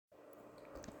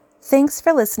Thanks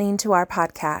for listening to our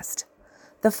podcast.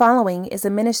 The following is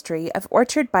a ministry of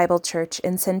Orchard Bible Church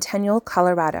in Centennial,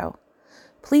 Colorado.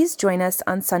 Please join us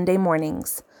on Sunday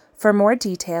mornings. For more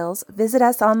details, visit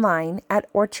us online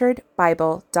at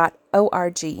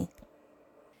orchardbible.org.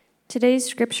 Today's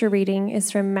scripture reading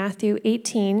is from Matthew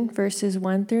 18, verses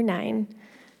 1 through 9.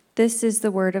 This is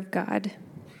the word of God.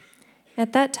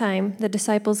 At that time, the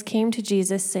disciples came to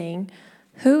Jesus, saying,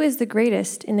 "Who is the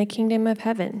greatest in the kingdom of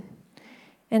heaven?"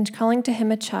 And calling to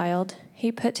him a child, he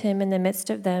put him in the midst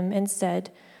of them and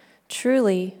said,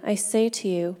 "Truly, I say to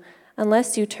you,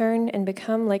 unless you turn and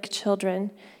become like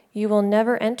children, you will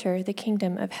never enter the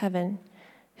kingdom of heaven.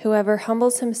 Whoever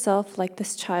humbles himself like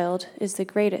this child is the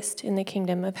greatest in the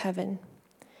kingdom of heaven.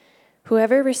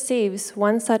 Whoever receives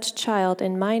one such child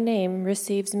in my name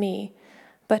receives me,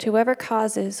 but whoever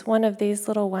causes one of these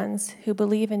little ones who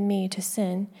believe in me to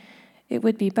sin, it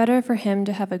would be better for him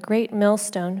to have a great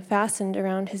millstone fastened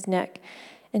around his neck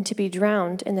and to be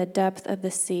drowned in the depth of the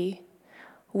sea.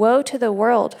 Woe to the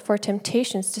world for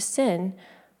temptations to sin,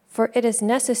 for it is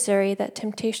necessary that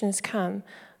temptations come,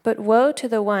 but woe to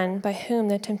the one by whom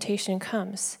the temptation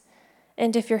comes.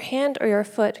 And if your hand or your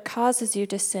foot causes you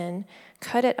to sin,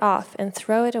 cut it off and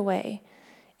throw it away.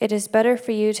 It is better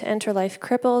for you to enter life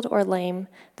crippled or lame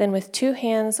than with 2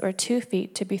 hands or 2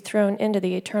 feet to be thrown into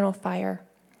the eternal fire.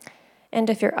 And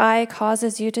if your eye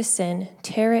causes you to sin,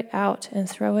 tear it out and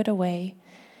throw it away.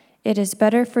 It is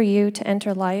better for you to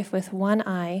enter life with 1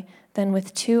 eye than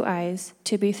with 2 eyes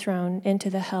to be thrown into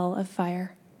the hell of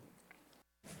fire."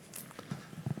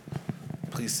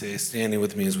 Please stay standing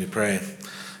with me as we pray.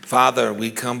 Father,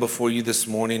 we come before you this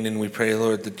morning and we pray,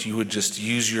 Lord, that you would just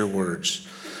use your words.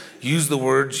 Use the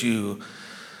words you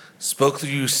spoke through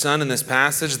your Son in this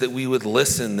passage, that we would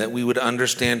listen, that we would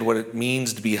understand what it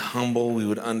means to be humble. We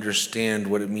would understand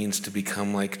what it means to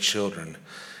become like children.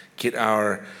 Get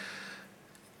our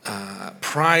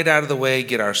pride out of the way,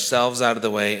 get ourselves out of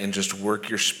the way, and just work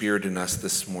your Spirit in us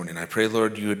this morning. I pray,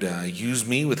 Lord, you would use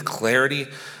me with clarity,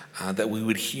 that we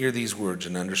would hear these words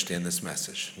and understand this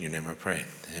message. In your name I pray.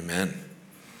 Amen.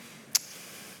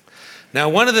 Now,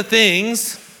 one of the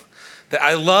things that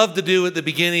I love to do at the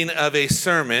beginning of a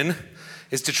sermon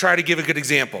is to try to give a good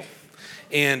example.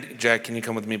 And Jack, can you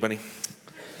come with me, buddy?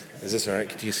 Is this all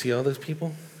right? Do you see all those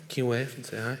people? Can you wave and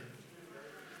say hi?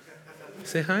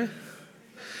 Say hi.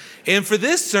 And for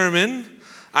this sermon,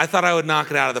 I thought I would knock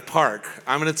it out of the park.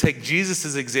 I'm going to take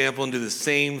Jesus' example and do the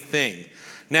same thing.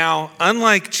 Now,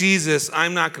 unlike Jesus,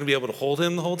 I'm not going to be able to hold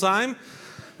him the whole time,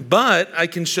 but I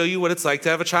can show you what it's like to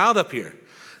have a child up here.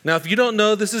 Now, if you don't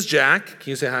know, this is Jack. Can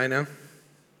you say hi now?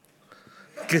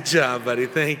 Good job, buddy.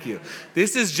 Thank you.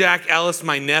 This is Jack Ellis,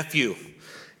 my nephew.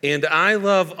 And I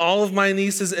love all of my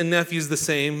nieces and nephews the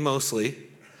same, mostly.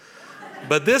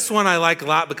 But this one I like a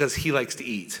lot because he likes to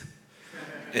eat.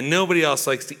 And nobody else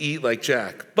likes to eat like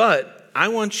Jack. But I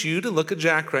want you to look at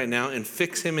Jack right now and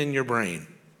fix him in your brain.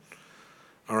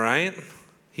 All right?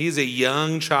 He's a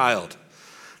young child.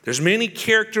 There's many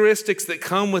characteristics that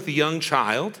come with a young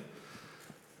child.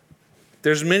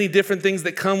 There's many different things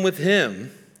that come with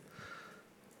him.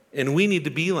 And we need to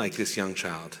be like this young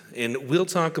child. And we'll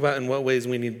talk about in what ways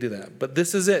we need to do that. But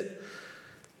this is it.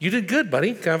 You did good,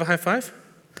 buddy. Can I have a high five?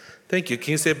 Thank you.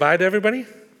 Can you say bye to everybody?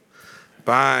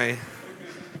 Bye.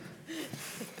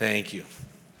 Thank you.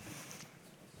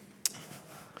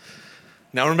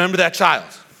 Now remember that child.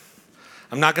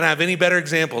 I'm not going to have any better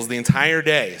examples the entire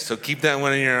day, so keep that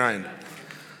one in your mind.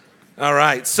 All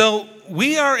right, so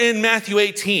we are in Matthew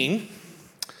 18,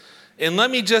 and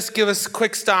let me just give us a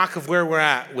quick stock of where we're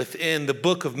at within the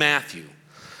book of Matthew.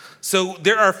 So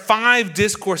there are 5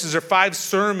 discourses or 5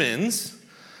 sermons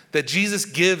that Jesus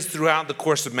gives throughout the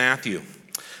course of Matthew.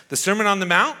 The Sermon on the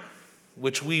Mount,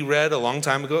 which we read a long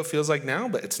time ago, it feels like now,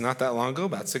 but it's not that long ago,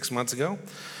 about 6 months ago.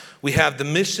 We have the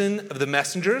mission of the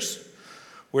messengers,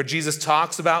 where Jesus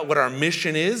talks about what our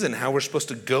mission is and how we're supposed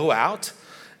to go out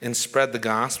and spread the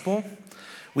gospel.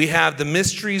 We have the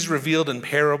mysteries revealed in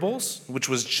parables, which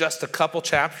was just a couple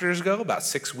chapters ago, about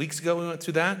 6 weeks ago we went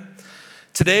through that.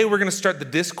 Today we're going to start the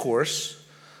discourse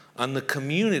on the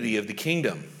community of the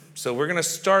kingdom. So we're going to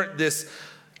start this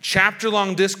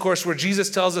chapter-long discourse where Jesus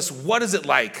tells us what is it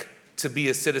like to be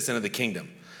a citizen of the kingdom.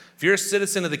 If you're a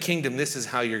citizen of the kingdom, this is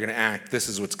how you're going to act. This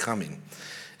is what's coming.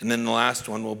 And then the last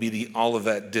one will be the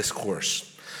Olivet Discourse.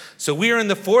 So we are in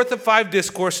the 4th of 5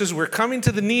 discourses. We're coming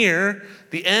to near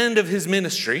the end of his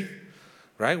ministry,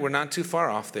 right? We're not too far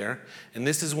off there. And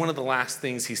this is one of the last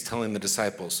things he's telling the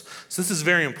disciples. So this is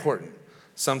very important,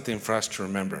 something for us to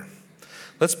remember.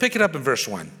 Let's pick it up in verse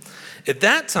 1. At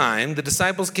that time, the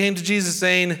disciples came to Jesus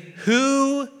saying,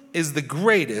 "Who is the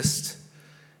greatest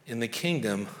in the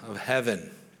kingdom of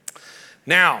heaven.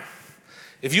 Now,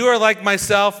 if you are like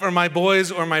myself or my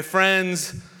boys or my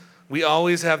friends, we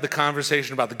always have the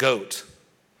conversation about the GOAT,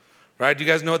 right? Do you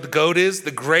guys know what the GOAT is?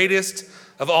 The greatest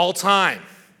of all time.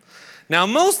 Now,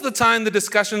 most of the time, the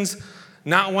discussion's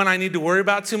not one I need to worry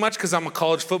about too much because I'm a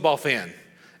college football fan.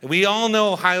 And we all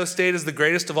know Ohio State is the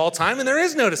greatest of all time, and there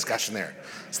is no discussion there.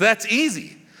 So that's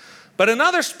easy. But in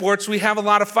other sports, we have a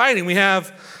lot of fighting. We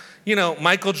have,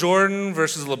 Michael Jordan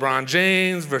versus LeBron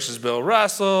James versus Bill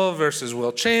Russell versus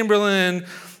Will Chamberlain.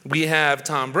 We have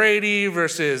Tom Brady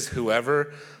versus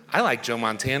whoever. I like Joe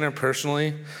Montana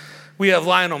personally. We have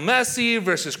Lionel Messi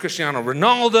versus Cristiano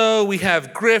Ronaldo. We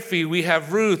have Griffey. We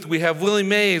have Ruth. We have Willie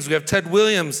Mays. We have Ted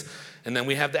Williams. And then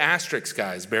we have the asterisk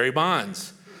guys, Barry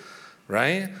Bonds,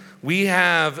 right? We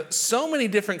have so many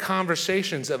different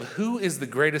conversations of who is the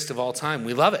greatest of all time.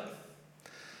 We love it.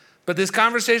 But this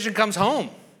conversation comes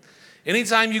home.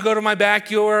 Anytime you go to my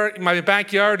backyard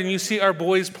and you see our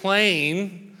boys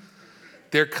playing,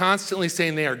 they're constantly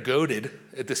saying they are goated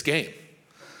at this game.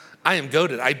 I am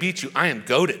goated. I beat you. I am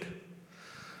goated.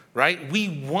 Right? We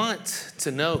want to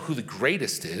know who the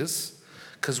greatest is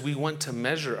because we want to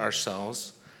measure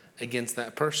ourselves against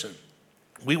that person.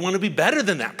 We want to be better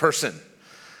than that person.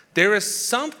 There is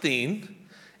something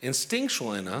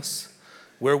instinctual in us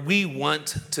where we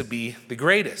want to be the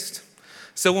greatest.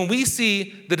 So when we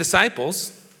see the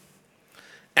disciples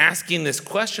asking this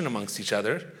question amongst each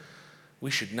other,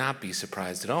 we should not be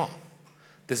surprised at all.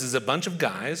 This is a bunch of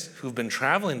guys who've been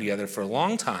traveling together for a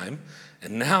long time,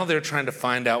 and now they're trying to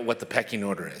find out what the pecking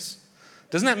order is.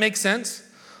 Doesn't that make sense?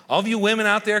 All of you women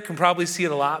out there can probably see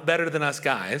it a lot better than us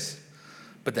guys,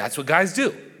 but that's what guys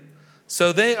do.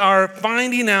 So they are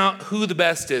finding out who the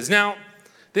best is. Now,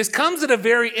 this comes at a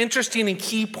very interesting and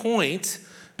key point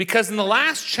because in the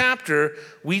last chapter,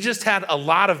 we just had a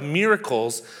lot of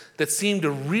miracles that seem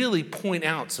to really point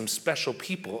out some special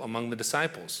people among the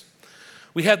disciples.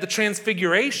 We had the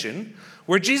transfiguration,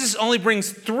 where Jesus only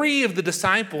brings 3 of the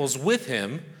disciples with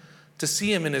him to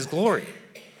see him in his glory.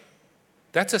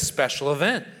 That's a special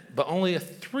event, but only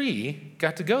 3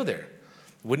 got to go there.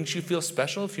 Wouldn't you feel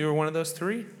special if you were one of those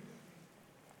 3?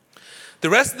 The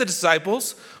rest of the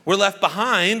disciples were left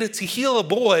behind to heal a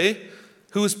boy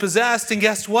who was possessed, and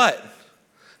guess what?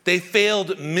 They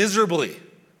failed miserably.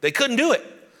 They couldn't do it.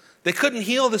 They couldn't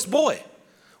heal this boy.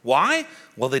 Why?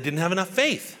 Well, they didn't have enough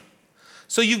faith.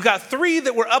 So you've got 3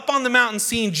 that were up on the mountain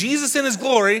seeing Jesus in his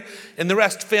glory, and the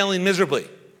rest failing miserably.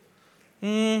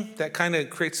 That kind of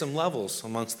creates some levels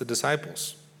amongst the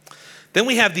disciples. Then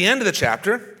we have the end of the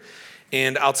chapter,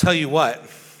 and I'll tell you what,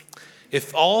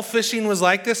 if all fishing was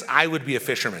like this, I would be a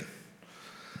fisherman.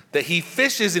 That he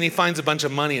fishes and he finds a bunch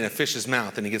of money in a fish's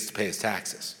mouth and he gets to pay his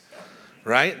taxes,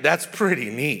 right? That's pretty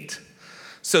neat.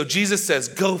 So Jesus says,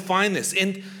 go find this.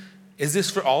 And is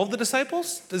this for all of the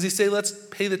disciples? Does he say, let's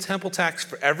pay the temple tax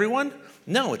for everyone?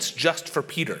 No, it's just for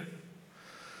Peter.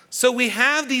 So we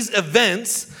have these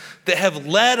events that have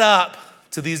led up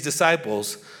to these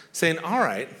disciples saying, all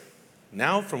right,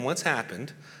 now from what's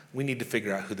happened, we need to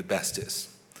figure out who the best is.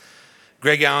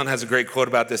 Greg Allen has a great quote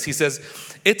about this. He says,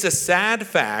 it's a sad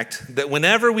fact that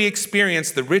whenever we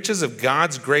experience the riches of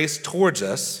God's grace towards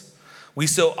us, we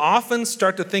so often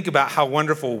start to think about how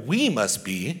wonderful we must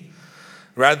be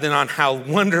rather than on how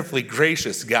wonderfully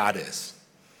gracious God is.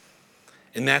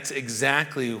 And that's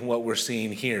exactly what we're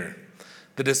seeing here.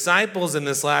 The disciples in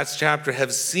this last chapter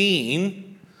have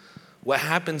seen what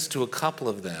happens to a couple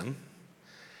of them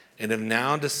and have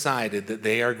now decided that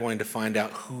they are going to find out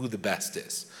who the best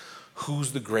is.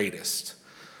 Who's the greatest?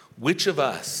 Which of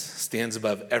us stands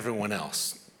above everyone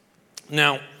else?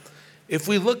 Now, if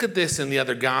we look at this in the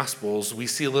other Gospels, we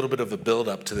see a little bit of a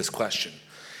build-up to this question.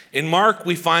 In Mark,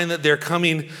 we find that they're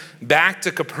coming back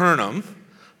to Capernaum,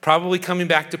 probably coming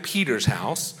back to Peter's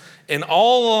house, and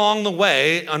all along the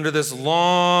way, under this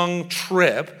long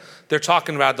trip, they're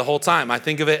talking about it the whole time. I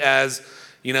think of it as,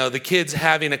 the kids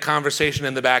having a conversation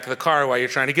in the back of the car while you're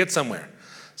trying to get somewhere.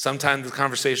 Sometimes the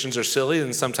conversations are silly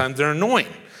and sometimes they're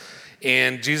annoying.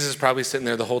 And Jesus is probably sitting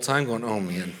there the whole time going, oh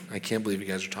man, I can't believe you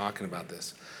guys are talking about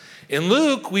this. In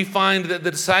Luke, we find that the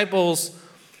disciples,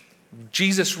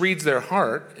 Jesus reads their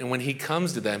heart, and when he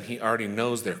comes to them, he already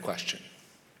knows their question.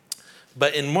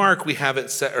 But in Mark, we have it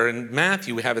set, or in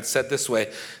Matthew, we have it set this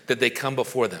way, that they come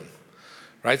before them,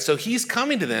 right? So he's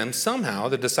coming to them somehow.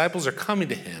 The disciples are coming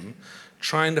to him,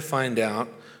 trying to find out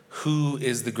who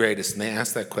is the greatest. And they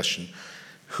ask that question,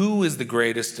 who is the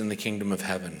greatest in the kingdom of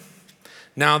heaven?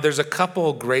 Now, there's a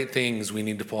couple great things we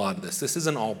need to pull out of this. This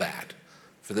isn't all bad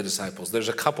for the disciples. There's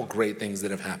a couple great things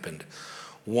that have happened.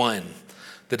 One,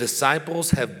 the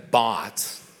disciples have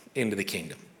bought into the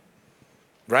kingdom.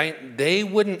 right? They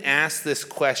wouldn't ask this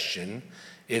question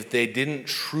if they didn't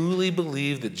truly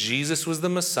believe that Jesus was the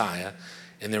Messiah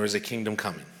and there was a kingdom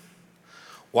coming.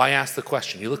 Why ask the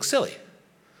question? You look silly.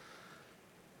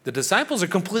 The disciples are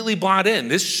completely bought in.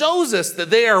 This shows us that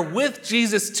they are with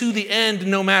Jesus to the end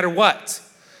no matter what.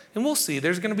 And we'll see,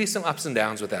 there's going to be some ups and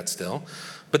downs with that still.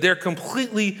 But they're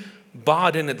completely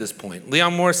bought in at this point.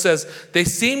 Leon Morris says, they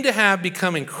seem to have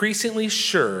become increasingly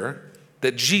sure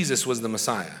that Jesus was the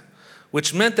Messiah,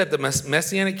 which meant that the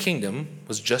Messianic kingdom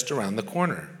was just around the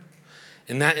corner.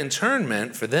 And that in turn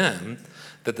meant for them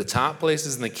that the top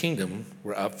places in the kingdom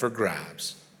were up for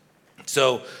grabs.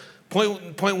 So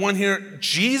point one here,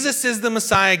 Jesus is the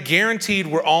Messiah, guaranteed,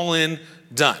 we're all in,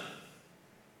 done.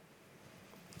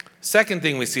 Second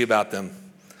thing we see about them,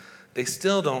 they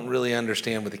still don't really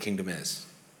understand what the kingdom is.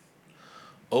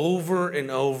 Over and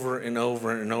over and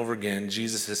over and over again,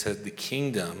 Jesus has said, the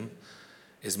kingdom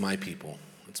is my people.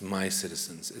 It's my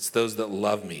citizens. It's those that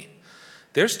love me.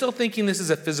 They're still thinking this is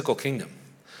a physical kingdom.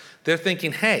 They're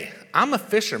thinking, hey, I'm a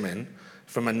fisherman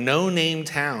from a no-name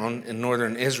town in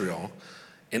northern Israel,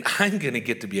 and I'm going to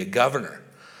get to be a governor.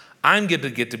 I'm going to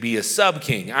get to be a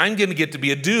sub-king. I'm going to get to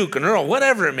be a duke, an earl,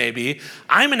 whatever it may be.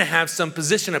 I'm going to have some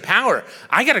position of power.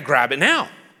 I got to grab it now.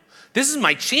 This is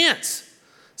my chance.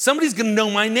 Somebody's going to know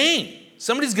my name.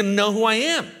 Somebody's going to know who I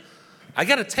am. I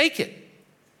got to take it.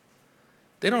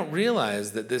 They don't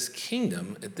realize that this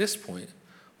kingdom at this point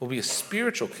will be a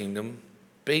spiritual kingdom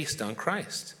based on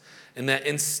Christ. And that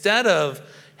instead of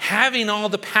having all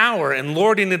the power and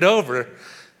lording it over,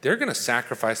 they're going to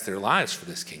sacrifice their lives for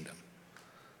this kingdom.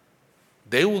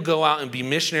 They will go out and be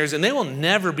missionaries, and they will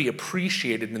never be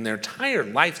appreciated in their entire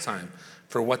lifetime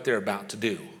for what they're about to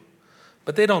do.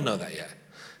 But they don't know that yet.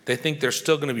 They think they're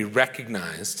still going to be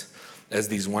recognized as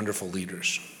these wonderful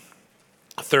leaders.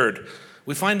 Third,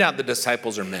 we find out the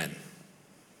disciples are men.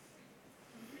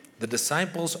 The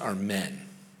disciples are men.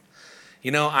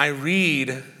 You know, I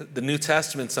read the New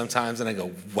Testament sometimes and I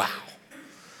go, wow.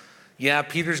 Yeah,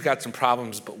 Peter's got some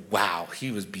problems, but wow,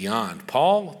 he was beyond.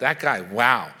 Paul, that guy,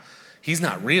 wow. He's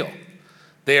not real.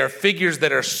 They are figures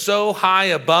that are so high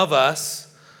above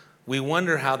us, we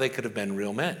wonder how they could have been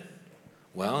real men.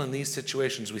 Well, in these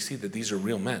situations, we see that these are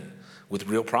real men with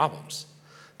real problems.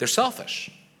 They're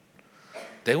selfish.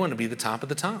 They want to be the top of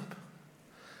the top.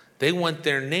 They want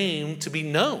their name to be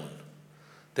known.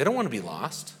 They don't want to be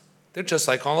lost. They're just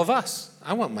like all of us.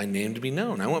 I want my name to be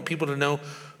known. I want people to know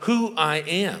who I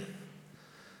am.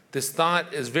 This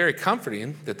thought is very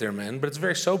comforting that they're men, but it's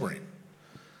very sobering.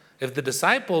 If the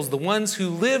disciples, the ones who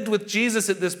lived with Jesus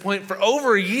at this point for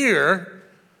over a year,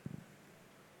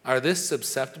 are this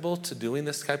susceptible to doing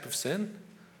this type of sin?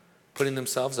 Putting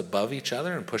themselves above each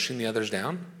other and pushing the others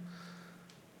down?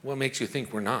 What makes you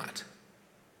think we're not?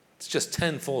 It's just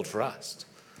tenfold for us.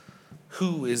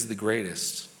 Who is the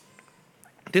greatest?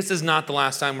 This is not the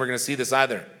last time we're going to see this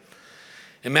either.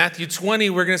 In Matthew 20,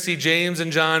 we're going to see James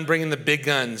and John bringing the big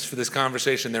guns for this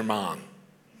conversation, their mom.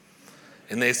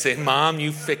 And they say, Mom,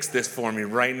 you fix this for me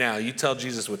right now. You tell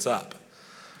Jesus what's up,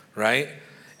 right?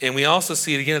 And we also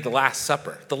see it again at the Last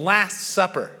Supper. The Last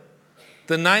Supper.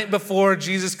 The night before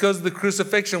Jesus goes to the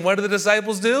crucifixion, what do the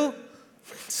disciples do?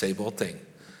 Same old thing.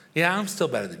 Yeah, I'm still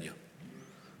better than you.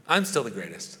 I'm still the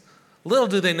greatest. Little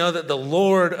do they know that the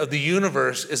Lord of the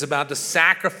universe is about to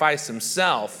sacrifice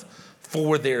himself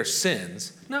for their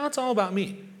sins. No, it's all about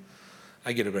me.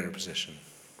 I get a better position.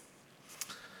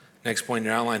 Next point in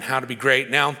your outline, how to be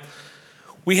great. Now,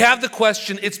 we have the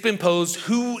question, it's been posed,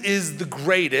 who is the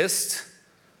greatest?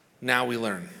 Now we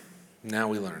learn.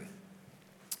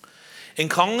 In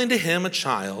calling to him a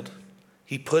child,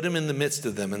 he put him in the midst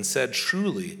of them and said,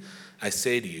 truly, I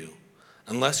say to you,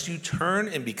 unless you turn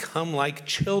and become like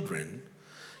children,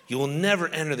 you will never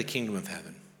enter the kingdom of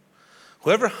heaven.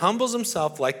 Whoever humbles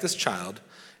himself like this child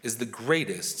is the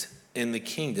greatest in the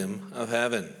kingdom of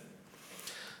heaven.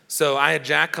 So I had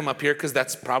Jack come up here because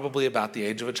that's probably about the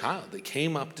age of a child that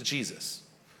came up to Jesus.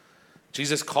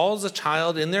 Jesus calls a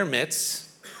child in their midst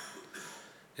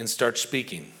and starts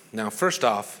speaking. Now, first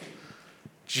off,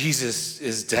 Jesus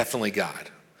is definitely God.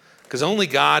 Because only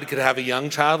God could have a young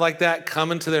child like that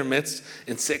come into their midst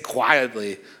and sit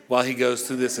quietly while he goes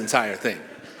through this entire thing.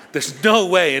 There's no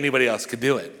way anybody else could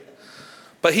do it.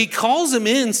 But he calls him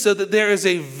in so that there is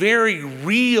a very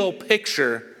real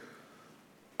picture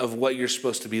of what you're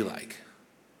supposed to be like.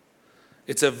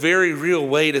 It's a very real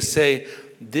way to say,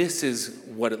 this is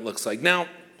what it looks like. Now,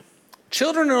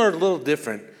 children are a little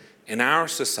different in our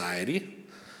society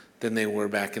than they were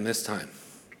back in this time.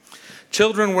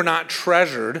 Children were not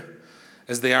treasured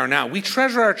as they are now. We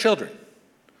treasure our children.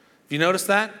 Have you noticed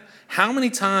that? How many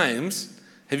times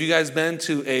have you guys been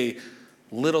to a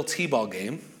little t-ball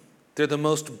game. They're the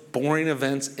most boring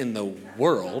events in the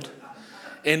world.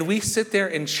 And we sit there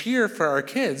and cheer for our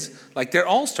kids like they're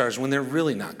all-stars when they're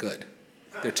really not good.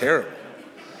 They're terrible,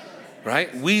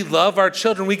 right? We love our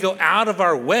children. We go out of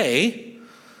our way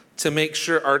to make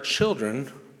sure our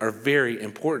children are very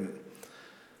important.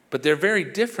 But they're very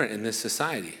different in this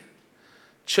society.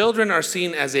 Children are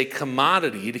seen as a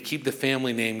commodity to keep the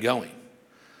family name going,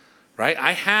 right?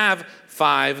 I have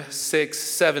 5, 6,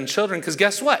 7 children because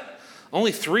guess what?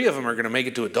 Only 3 of them are going to make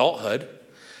it to adulthood.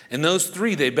 And those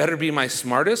 3, they better be my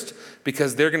smartest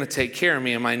because they're going to take care of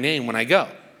me and my name when I go.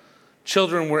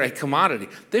 Children were a commodity.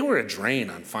 They were a drain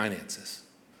on finances.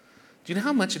 Do you know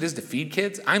how much it is to feed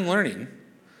kids? I'm learning.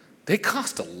 They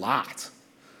cost a lot.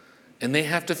 And they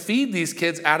have to feed these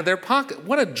kids out of their pocket.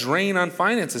 What a drain on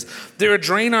finances. They're a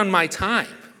drain on my time.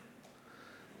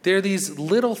 They're these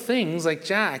little things like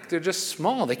Jack. They're just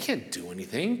small. They can't do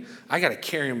anything. I got to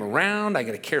carry them around. I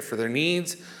got to care for their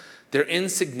needs. They're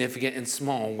insignificant and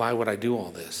small. Why would I do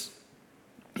all this?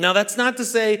 Now, that's not to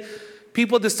say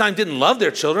people at this time didn't love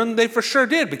their children. They for sure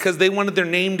did because they wanted their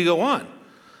name to go on.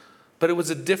 But it was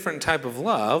a different type of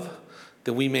love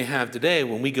that we may have today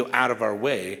when we go out of our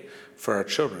way for our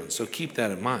children. So keep that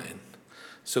in mind.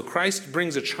 So Christ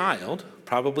brings a child,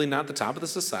 probably not the top of the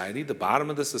society, the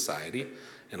bottom of the society,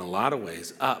 in a lot of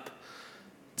ways, up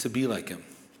to be like him.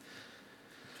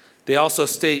 They also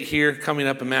state here, coming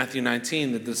up in Matthew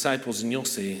 19, that the disciples, and you'll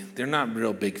see, they're not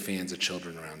real big fans of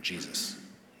children around Jesus,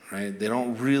 right? They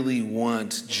don't really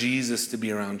want Jesus to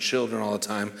be around children all the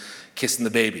time, kissing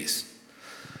the babies,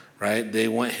 right? They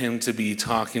want him to be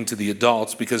talking to the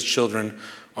adults because children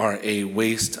are a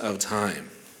waste of time.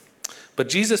 But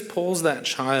Jesus pulls that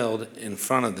child in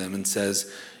front of them and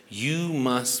says, you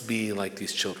must be like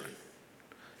these children.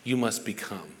 You must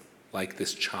become like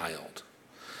this child.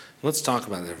 Let's talk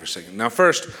about that for a second. Now,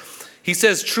 first, he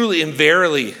says truly, and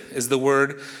verily is the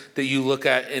word that you look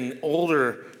at in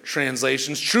older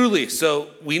translations. Truly. So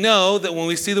we know that when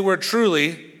we see the word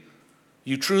truly,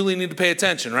 you truly need to pay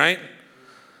attention, right?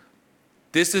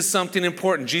 This is something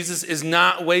important. Jesus is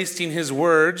not wasting his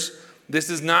words. This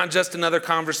is not just another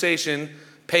conversation.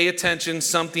 Pay attention.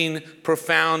 Something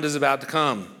profound is about to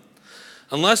come.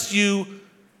 Unless you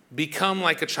become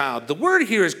like a child. The word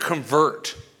here is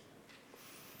convert.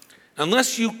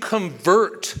 Unless you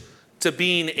convert to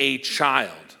being a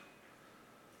child.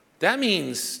 That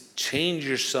means change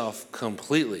yourself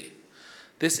completely.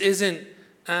 This isn't,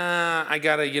 I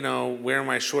gotta, wear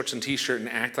my shorts and t-shirt and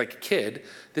act like a kid.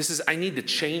 This is, I need to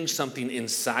change something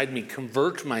inside me,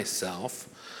 convert myself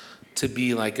to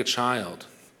be like a child.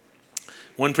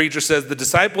 One preacher says the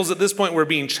disciples at this point were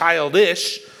being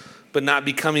childish, but not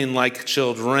becoming like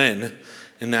children,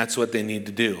 and that's what they need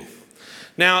to do.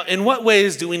 Now, in what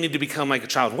ways do we need to become like a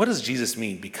child? What does Jesus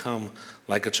mean, become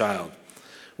like a child?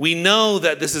 We know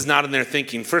that this is not in their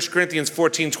thinking. 1 Corinthians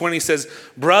 14:20 says,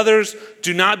 brothers,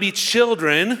 do not be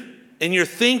children in your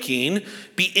thinking,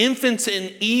 be infants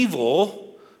in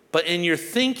evil, but in your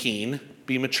thinking,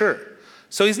 be mature.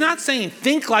 So he's not saying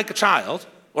think like a child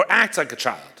or act like a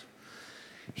child.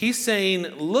 He's saying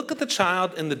look at the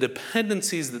child and the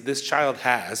dependencies that this child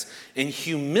has in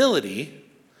humility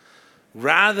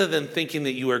rather than thinking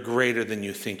that you are greater than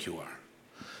you think you are.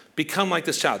 Become like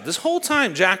this child. This whole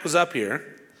time Jack was up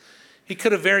here, he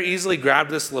could have very easily grabbed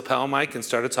this lapel mic and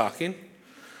started talking,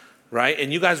 right?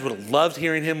 And you guys would have loved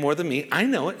hearing him more than me. I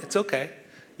know it. It's okay.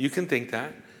 You can think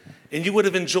that. And you would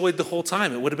have enjoyed the whole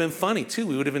time. It would have been funny too.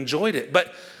 We would have enjoyed it.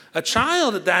 But a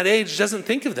child at that age doesn't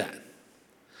think of that.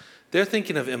 They're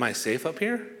thinking of, am I safe up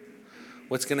here?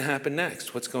 What's going to happen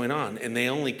next? What's going on? And they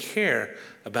only care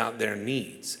about their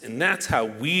needs. And that's how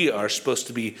we are supposed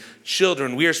to be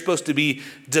children. We are supposed to be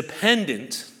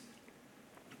dependent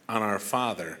on our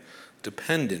Father,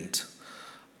 dependent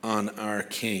on our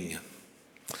King.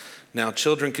 Now,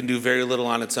 children can do very little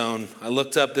on its own. I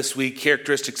looked up this week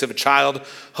characteristics of a child,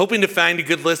 hoping to find a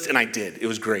good list, and I did. It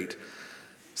was great.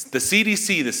 The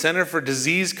CDC, the Center for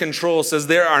Disease Control, says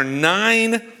there are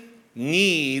 9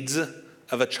 needs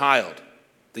of a child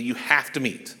that you have to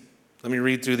meet. Let me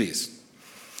read through these.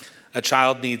 A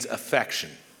child needs affection.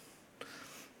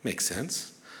 Makes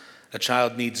sense. A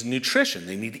child needs nutrition.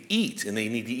 They need to eat, and they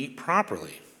need to eat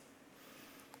properly.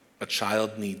 A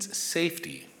child needs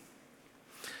safety.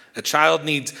 A child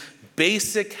needs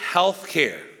basic health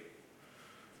care,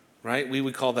 right? We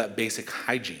would call that basic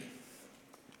hygiene.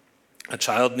 A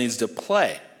child needs to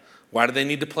play. Why do they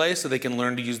need to play? So they can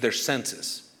learn to use their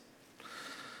senses.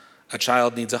 A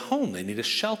child needs a home. They need a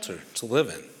shelter to live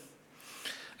in.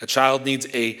 A child needs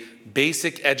a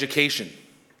basic education.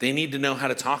 They need to know how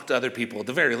to talk to other people at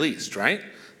the very least, right?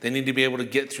 They need to be able to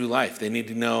get through life. They need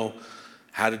to know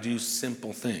how to do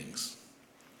simple things.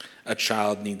 A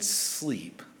child needs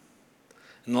sleep.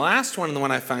 And the last one, and the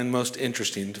one I find most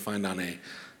interesting to find on a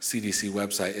CDC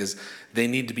website, is they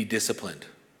need to be disciplined,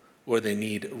 or they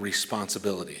need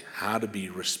responsibility, how to be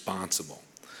responsible.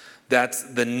 That's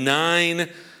the 9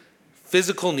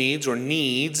 physical needs or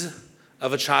needs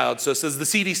of a child. So it says the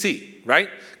CDC, right?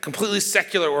 Completely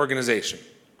secular organization.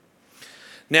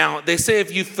 Now, they say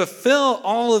if you fulfill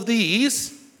all of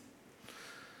these,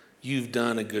 you've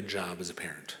done a good job as a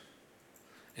parent,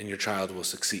 and your child will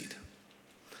succeed.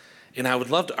 And I would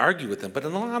love to argue with them, but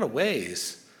in a lot of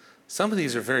ways, some of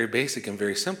these are very basic and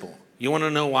very simple. You want to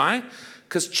know why?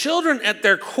 Because children at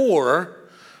their core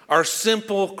are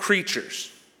simple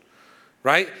creatures,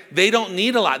 right? They don't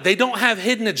need a lot. They don't have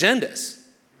hidden agendas.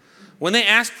 When they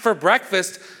ask for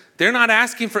breakfast, they're not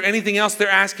asking for anything else. They're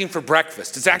asking for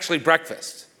breakfast. It's actually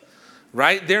breakfast,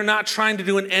 right? They're not trying to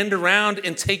do an end around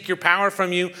and take your power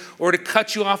from you or to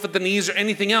cut you off at the knees or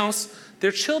anything else.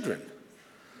 They're children.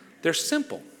 They're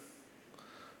simple,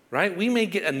 right? We may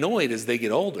get annoyed as they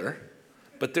get older,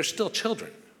 but they're still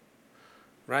children,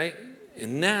 right?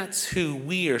 And that's who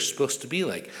we are supposed to be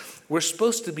like. We're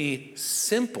supposed to be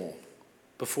simple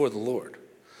before the Lord.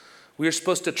 We are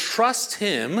supposed to trust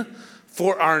him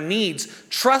for our needs,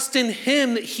 trust in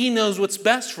him that he knows what's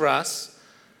best for us,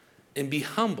 and be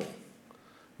humble,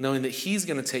 knowing that he's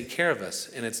going to take care of us,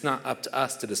 and it's not up to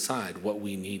us to decide what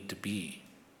we need to be.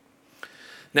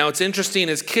 Now, it's interesting,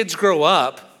 as kids grow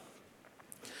up,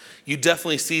 you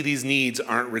definitely see these needs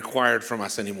aren't required from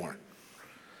us anymore.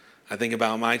 I think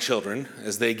about my children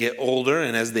as they get older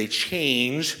and as they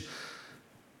change,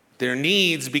 their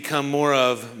needs become more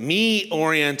of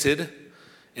me-oriented,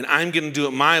 and I'm going to do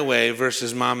it my way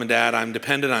versus mom and dad, I'm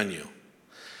dependent on you.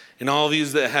 And all of you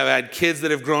that have had kids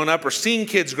that have grown up or seen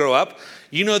kids grow up,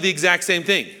 you know the exact same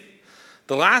thing.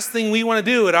 The last thing we want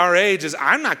to do at our age is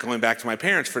I'm not going back to my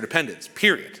parents for dependence,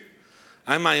 period.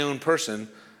 I'm my own person.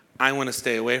 I want to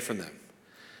stay away from them.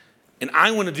 And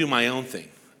I want to do my own thing.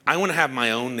 I want to have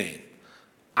my own name.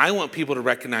 I want people to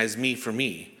recognize me for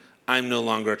me. I'm no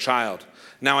longer a child.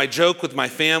 Now, I joke with my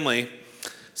family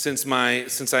since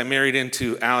I married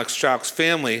into Alex Strauch's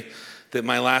family that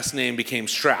my last name became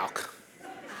Strauch.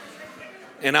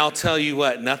 And I'll tell you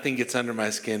what, nothing gets under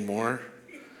my skin more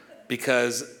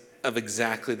because of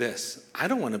exactly this. I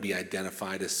don't want to be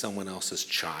identified as someone else's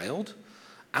child.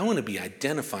 I want to be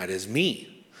identified as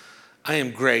me. I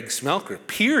am Greg Smelker,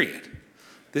 period.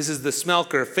 This is the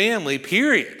Smelker family,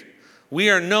 period. We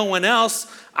are no one else.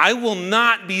 I will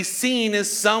not be seen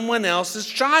as someone else's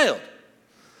child.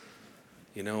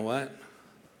 You know what?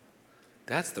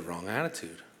 That's the wrong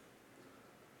attitude.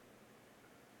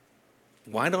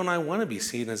 Why don't I want to be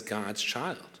seen as God's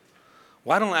child?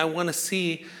 Why don't I want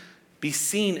to be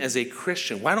seen as a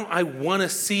Christian? Why don't I want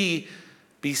to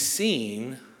be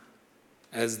seen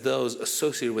as those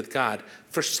associated with God?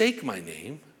 Forsake my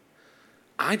name.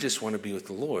 I just want to be with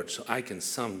the Lord so I can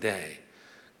someday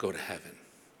go to heaven.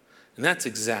 And that's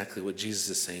exactly what Jesus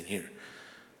is saying here.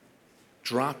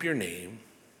 Drop your name,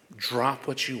 drop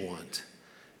what you want,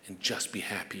 and just be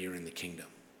happy you're in the kingdom.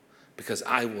 Because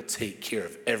I will take care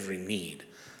of every need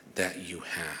that you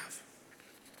have.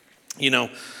 You know,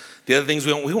 the other things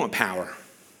we want power.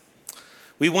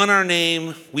 We want our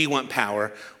name, we want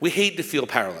power. We hate to feel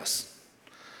powerless,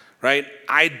 right?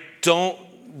 I don't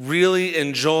really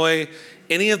enjoy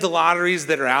any of the lotteries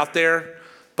that are out there,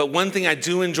 but one thing I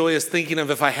do enjoy is thinking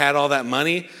of if I had all that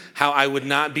money, how I would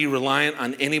not be reliant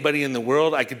on anybody in the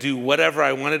world. I could do whatever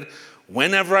I wanted,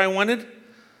 whenever I wanted.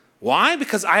 Why?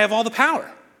 Because I have all the power.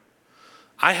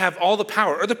 I have all the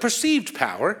power, or the perceived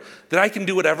power, that I can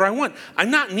do whatever I want.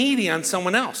 I'm not needy on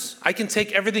someone else. I can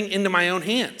take everything into my own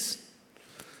hands.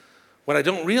 What I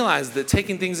don't realize is that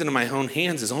taking things into my own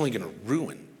hands is only going to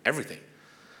ruin everything.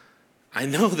 I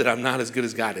know that I'm not as good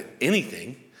as God at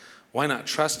anything. Why not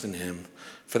trust in him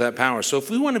for that power? So if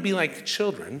we want to be like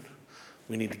children,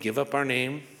 we need to give up our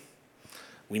name.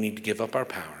 We need to give up our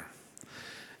power.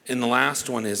 And the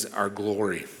last one is our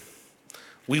glory.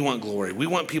 We want glory. We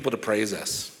want people to praise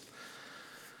us.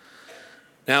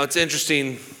 Now, it's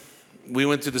interesting. We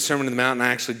went through the Sermon on the Mount, and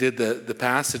I actually did the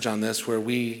passage on this where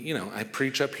I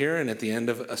preach up here, and at the end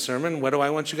of a sermon, what do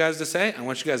I want you guys to say? I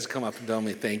want you guys to come up and tell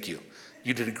me, thank you.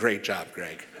 You did a great job,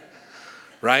 Greg.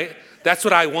 Right? That's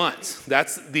what I want.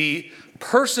 That's the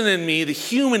person in me, the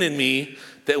human in me,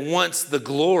 that wants the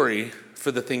glory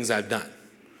for the things I've done.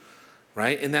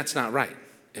 Right? And that's not right.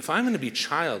 If I'm going to be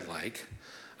childlike,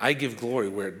 I give glory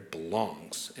where it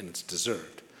belongs and it's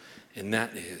deserved. And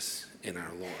that is in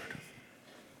our Lord.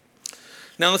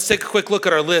 Now let's take a quick look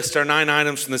at our list, our 9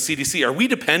 items from the CDC. Are we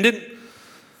dependent?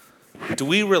 Do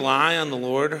we rely on the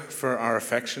Lord for our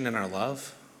affection and our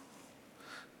love?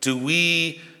 Do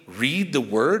we read the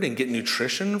Word and get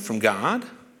nutrition from God?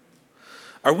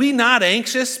 Are we not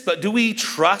anxious, but do we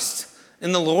trust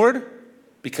in the Lord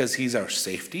because He's our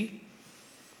safety?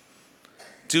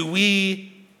 Do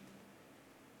we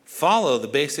follow the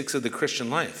basics of the Christian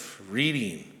life?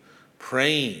 Reading,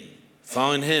 praying,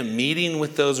 following Him, meeting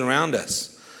with those around us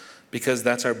because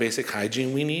that's our basic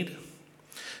hygiene we need?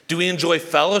 Do we enjoy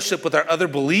fellowship with our other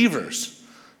believers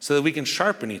so that we can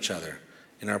sharpen each other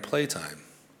in our playtime?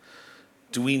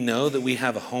 Do we know that we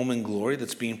have a home in glory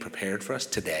that's being prepared for us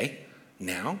today,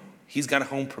 now? He's got a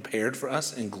home prepared for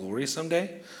us in glory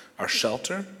someday, our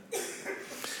shelter.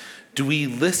 Do we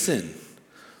listen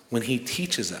when He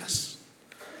teaches us?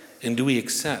 And do we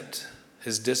accept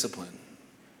His discipline?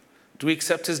 Do we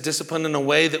accept His discipline in a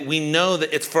way that we know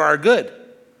that it's for our good?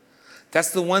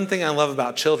 That's the one thing I love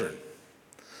about children.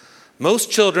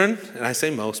 Most children, and I say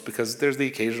most because there's the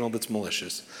occasional that's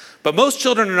malicious, but most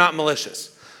children are not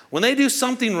malicious. When they do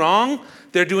something wrong,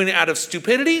 they're doing it out of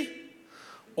stupidity,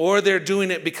 or they're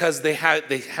doing it because they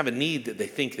have a need that they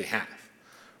think they have,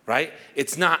 right?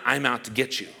 It's not, I'm out to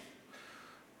get you,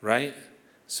 right?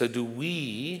 So do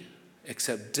we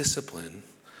accept discipline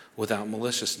without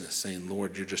maliciousness, saying,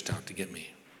 Lord, you're just out to get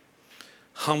me?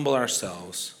 Humble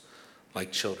ourselves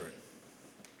like children.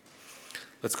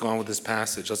 Let's go on with this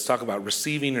passage. Let's talk about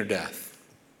receiving or death.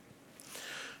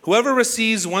 Whoever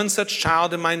receives one such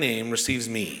child in my name receives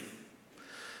me.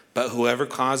 But whoever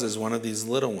causes one of these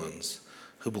little ones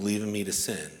who believe in me to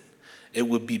sin, it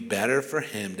would be better for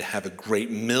him to have a great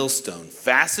millstone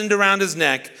fastened around his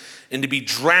neck and to be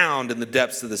drowned in the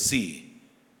depths of the sea.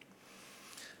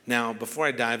 Now, before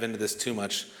I dive into this too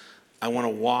much, I want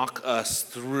to walk us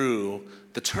through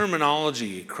the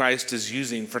terminology Christ is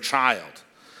using for child.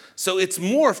 So it's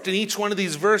morphed in each one of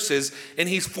these verses, and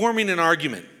he's forming an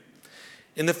argument.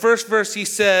 In the first verse, he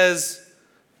says,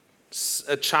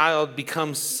 a child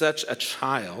becomes such a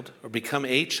child, or become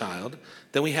a child.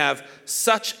 Then we have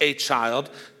such a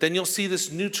child. Then you'll see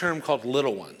this new term called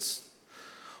little ones.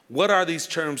 What are these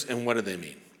terms and what do they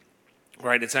mean?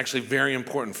 Right, it's actually very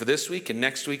important for this week and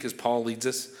next week as Paul leads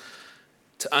us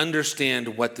to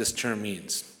understand what this term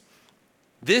means.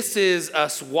 This is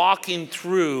us walking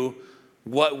through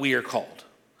what we are called.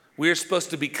 We are supposed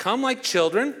to become like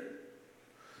children.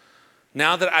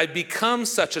 Now that I become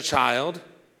such a child,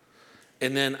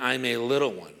 and then I'm a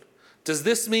little one. Does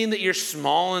this mean that you're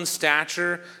small in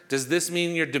stature? Does this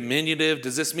mean you're diminutive?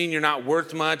 Does this mean you're not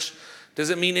worth much? Does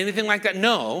it mean anything like that?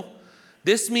 No.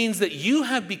 This means that you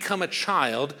have become a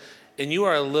child and you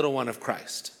are a little one of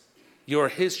Christ. You are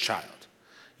His child.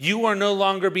 You are no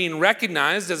longer being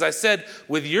recognized, as I said,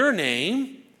 with your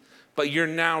name, but you're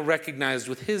now recognized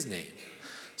with His name.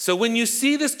 So when you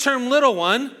see this term little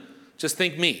one, just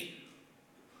think me.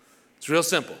 It's real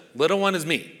simple. Little one is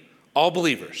me. All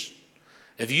believers.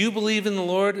 If you believe in the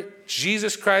Lord,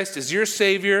 Jesus Christ is your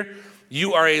Savior,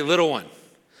 you are a little one.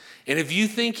 And if you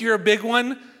think you're a big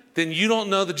one, then you don't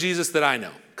know the Jesus that I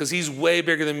know, because He's way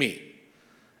bigger than me.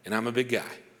 And I'm a big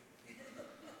guy.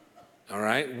 All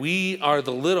right? We are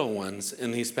the little ones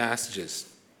in these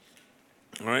passages.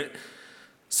 All right?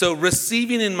 So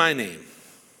receiving in my name.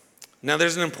 Now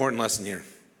there's an important lesson here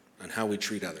on how we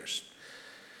treat others.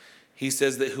 He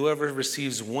says that whoever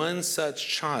receives one such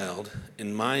child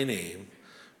in my name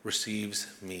receives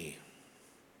me.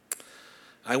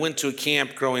 I went to a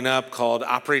camp growing up called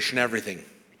Operation Everything.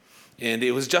 And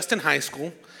it was just in high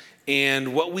school.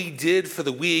 And what we did for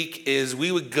the week is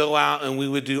we would go out and we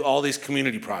would do all these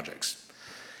community projects.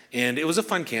 And it was a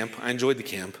fun camp. I enjoyed the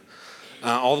camp.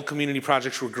 All the community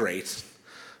projects were great.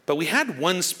 But we had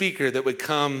one speaker that would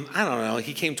come, I don't know,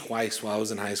 he came twice while I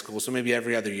was in high school, so maybe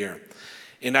every other year.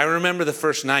 And I remember the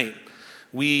first night,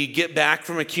 we get back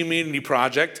from a community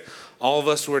project. All of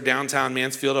us were downtown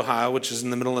Mansfield, Ohio, which is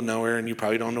in the middle of nowhere, and you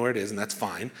probably don't know where it is, and that's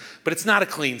fine. But it's not a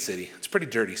clean city. It's a pretty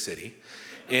dirty city.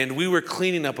 And we were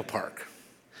cleaning up a park.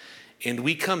 And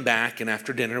we come back, and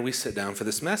after dinner, we sit down for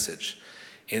this message.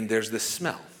 And there's this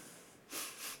smell.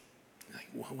 Like,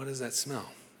 what is that smell?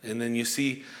 And then you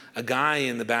see a guy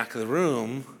in the back of the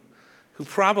room who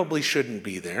probably shouldn't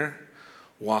be there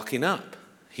walking up.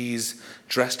 He's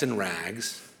dressed in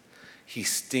rags. He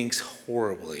stinks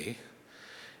horribly.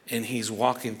 And he's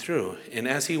walking through. And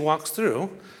as he walks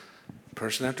through,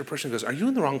 person after person goes, "Are you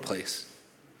in the wrong place?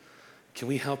 Can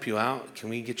we help you out? Can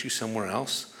we get you somewhere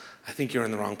else? I think you're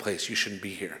in the wrong place. You shouldn't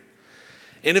be here."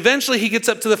 And eventually he gets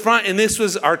up to the front, and this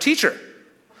was our teacher.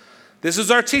 This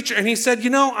was our teacher. And he said,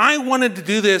 "I wanted to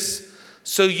do this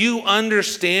so you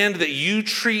understand that you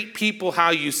treat people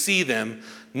how you see them,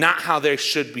 not how they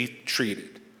should be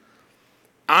treated.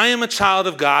 I am a child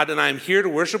of God and I am here to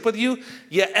worship with you,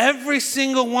 yet every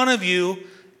single one of you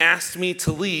asked me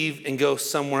to leave and go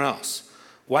somewhere else.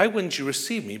 Why wouldn't you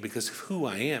receive me? Because of who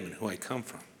I am and who I come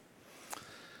from.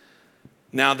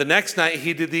 Now, the next night,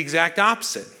 he did the exact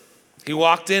opposite. He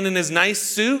walked in his nice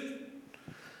suit.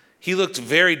 He looked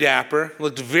very dapper,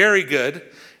 looked very good.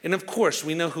 And of course,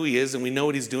 we know who he is and we know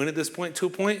what he's doing at this point to a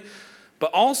point.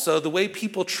 But also the way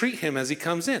people treat him as he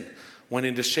comes in.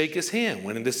 Wanting to shake his hand,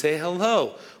 wanting to say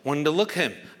hello, wanting to look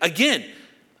him. Again,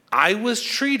 I was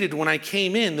treated when I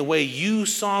came in the way you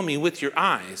saw me with your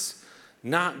eyes,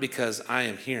 not because I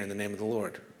am here in the name of the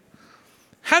Lord.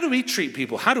 How do we treat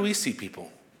people? How do we see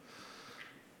people?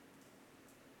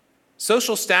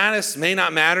 Social status may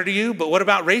not matter to you, but what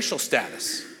about racial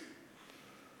status?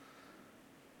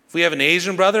 If we have an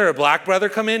Asian brother or a black brother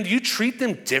come in, do you treat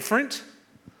them different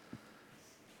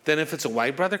than if it's a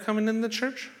white brother coming in the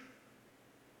church?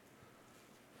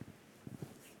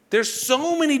 There's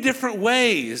so many different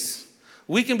ways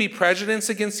we can be prejudiced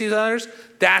against these others.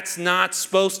 That's not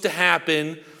supposed to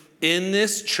happen in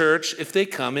this church if they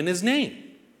come in his name.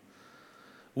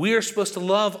 We are supposed to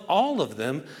love all of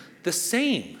them the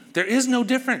same. There is no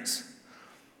difference.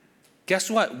 Guess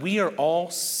what? We are all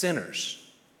sinners.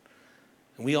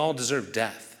 And we all deserve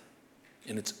death.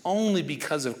 And it's only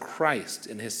because of Christ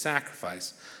and his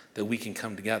sacrifice that we can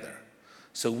come together.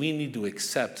 So we need to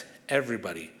accept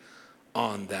everybody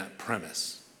on that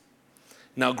premise.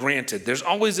 Now, granted, there's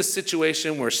always a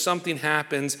situation where something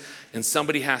happens and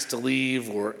somebody has to leave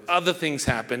or other things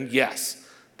happen. Yes,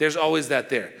 there's always that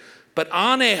there. But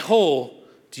on a whole,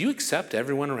 do you accept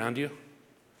everyone around you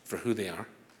for who they are?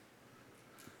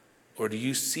 Or do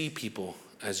you see people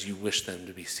as you wish them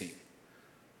to be seen?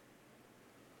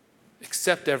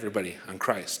 Accept everybody on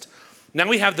Christ. Now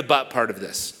we have the but part of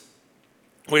this,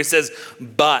 where he says,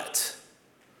 but.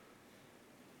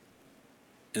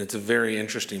 And it's a very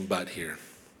interesting but here.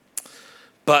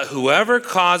 But whoever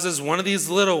causes one of these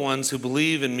little ones who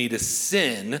believe in me to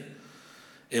sin,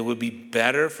 it would be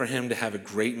better for him to have a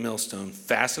great millstone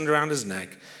fastened around his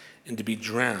neck and to be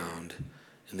drowned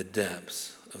in the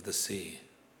depths of the sea.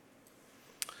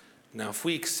 Now, if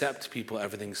we accept people,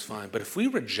 everything's fine. But if we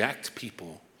reject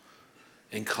people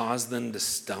and cause them to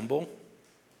stumble,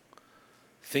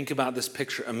 think about this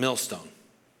picture, a millstone.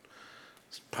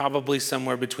 It's probably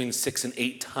somewhere between 6 and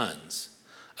 8 tons.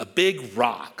 A big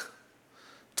rock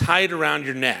tied around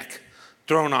your neck,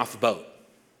 thrown off a boat.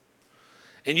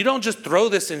 And you don't just throw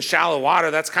this in shallow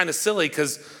water. That's kind of silly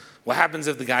because what happens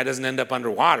if the guy doesn't end up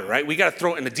underwater, right? We got to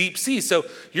throw it in the deep sea. So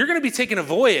you're going to be taking a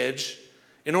voyage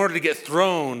in order to get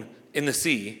thrown in the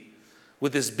sea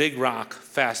with this big rock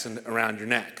fastened around your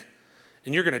neck.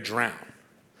 And you're going to drown.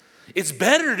 It's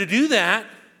better to do that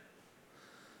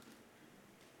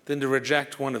than to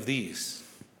reject one of these.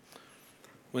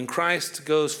 When Christ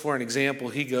goes for an example,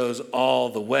 he goes all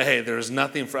the way. There is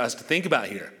nothing for us to think about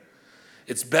here.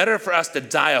 It's better for us to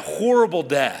die a horrible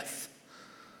death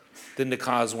than to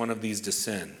cause one of these to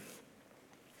sin.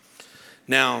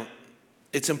 Now,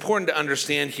 it's important to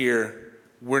understand here,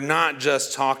 we're not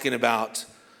just talking about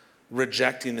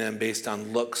rejecting them based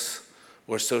on looks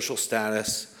or social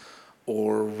status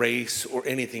or race or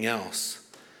anything else.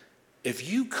 If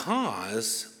you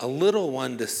cause a little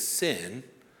one to sin,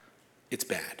 it's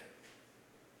bad.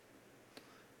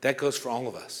 That goes for all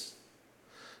of us.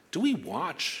 Do we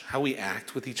watch how we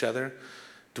act with each other?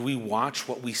 Do we watch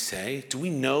what we say? Do we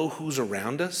know who's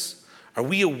around us? Are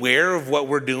we aware of what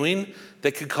we're doing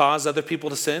that could cause other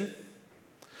people to sin?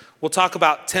 We'll talk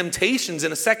about temptations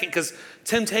in a second because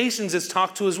temptations is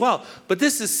talked to as well. But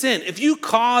this is sin. If you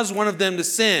cause one of them to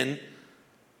sin,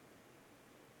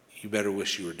 you better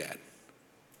wish you were dead.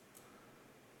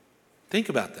 Think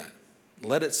about that.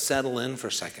 Let it settle in for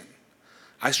a second.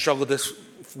 I struggled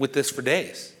with this for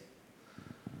days.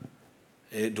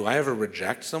 Do I ever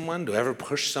reject someone? Do I ever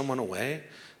push someone away?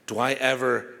 Do I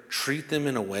ever treat them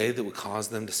in a way that would cause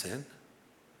them to sin?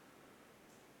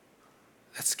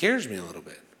 That scares me a little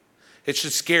bit. It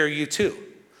should scare you too.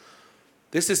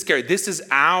 This is scary. This is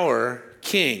our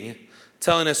King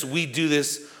telling us we do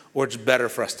this or it's better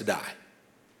for us to die.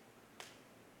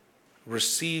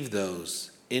 Receive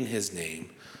those in his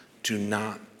name. Do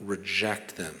not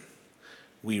reject them.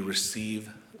 We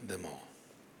receive them all.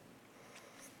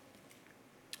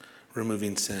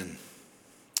 Removing sin.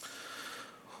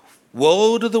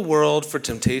 Woe to the world for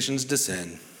temptations to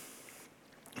sin,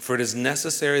 for it is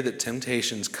necessary that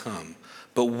temptations come.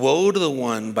 But woe to the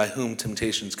one by whom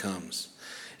temptations comes.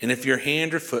 And if your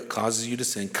hand or foot causes you to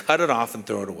sin, cut it off and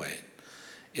throw it away.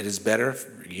 It is better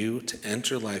for you to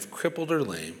enter life crippled or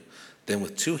lame than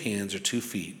with 2 hands or 2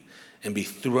 feet and be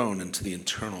thrown into the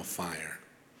eternal fire.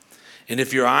 And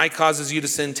if your eye causes you to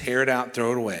sin, tear it out,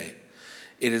 throw it away.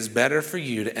 It is better for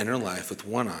you to enter life with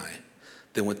 1 eye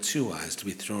than with 2 eyes to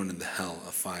be thrown into hell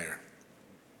of fire.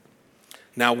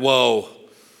 Now, woe.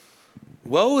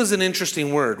 Woe is an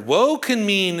interesting word. Woe can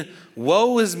mean,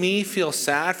 woe is me, feel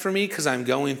sad for me because I'm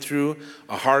going through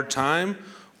a hard time.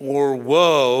 Or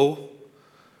woe,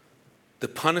 the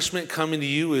punishment coming to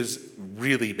you is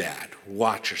really bad.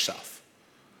 Watch yourself.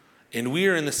 And we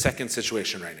are in the second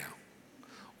situation right now.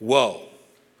 Whoa.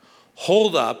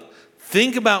 Hold up.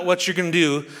 Think about what you're going to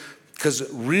do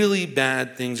because really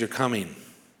bad things are coming.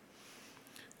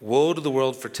 Woe to the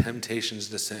world for temptations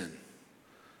to sin.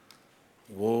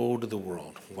 Woe to the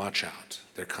world. Watch out.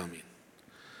 They're coming.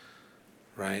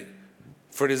 Right?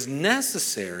 For it is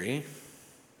necessary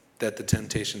that the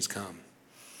temptations come.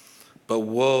 But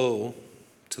woe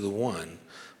to the one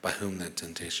by whom that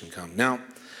temptation comes. Now,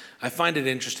 I find it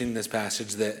interesting in this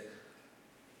passage that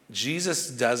Jesus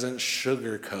doesn't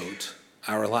sugarcoat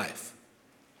our life.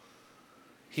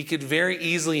 He could very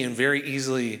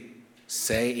easily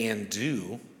say and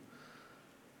do,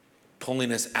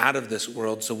 pulling us out of this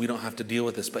world so we don't have to deal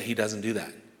with this, but he doesn't do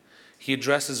that. He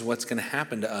addresses what's going to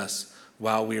happen to us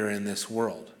while we are in this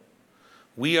world.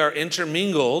 We are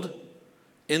intermingled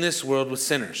in this world with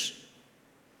sinners.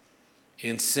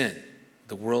 In sin.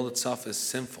 The world itself is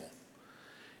sinful.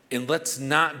 And let's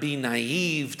not be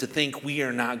naive to think we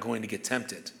are not going to get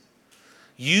tempted.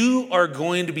 You are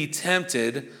going to be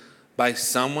tempted by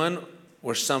someone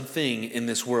or something in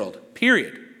this world.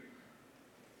 Period.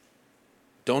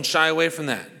 Don't shy away from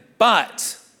that.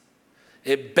 But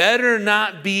it better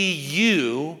not be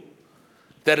you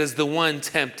that is the one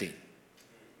tempting.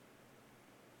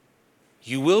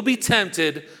 You will be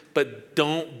tempted, but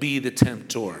don't be the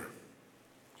tempter.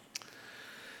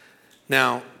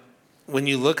 Now, when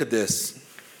you look at this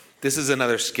is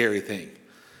another scary thing.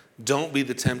 Don't be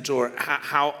the tempter.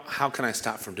 How can I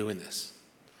stop from doing this?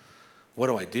 What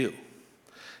do I do?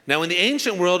 Now, in the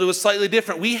ancient world, it was slightly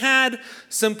different. We had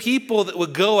some people that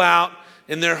would go out,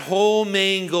 and their whole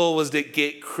main goal was to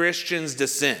get Christians to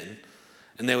sin,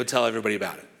 and they would tell everybody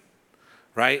about it,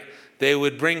 right? They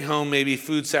would bring home maybe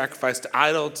food sacrificed to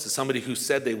idols, to somebody who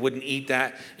said they wouldn't eat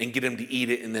that, and get them to eat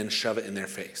it and then shove it in their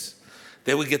face.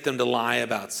 They would get them to lie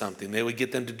about something. They would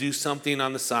get them to do something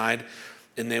on the side,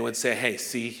 and they would say, hey,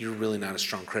 see, you're really not a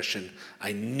strong Christian.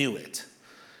 I knew it.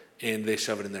 And they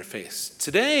shove it in their face.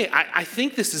 Today, I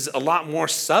think this is a lot more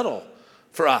subtle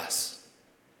for us.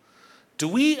 Do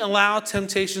we allow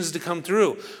temptations to come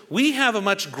through? We have a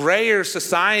much grayer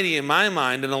society in my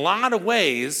mind in a lot of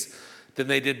ways than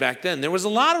they did back then. There was a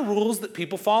lot of rules that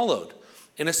people followed.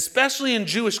 And especially in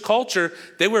Jewish culture,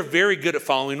 they were very good at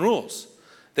following rules.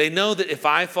 They know that if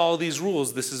I follow these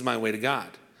rules, this is my way to God.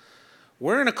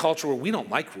 We're in a culture where we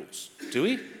don't like rules, do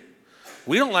we?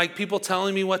 We don't like people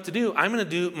telling me what to do. I'm going to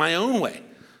do it my own way.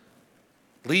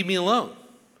 Leave me alone.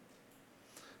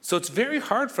 So it's very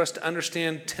hard for us to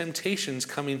understand temptations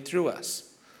coming through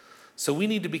us. So we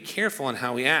need to be careful on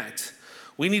how we act.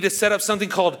 We need to set up something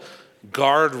called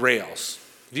guardrails.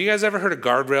 Have you guys ever heard of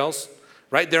guardrails?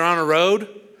 Right? They're on a road.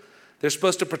 They're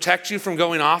supposed to protect you from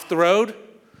going off the road.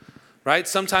 Right?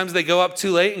 Sometimes they go up too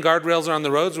late and guardrails are on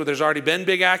the roads where there's already been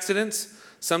big accidents.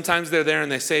 Sometimes they're there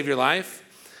and they save your life.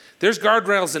 There's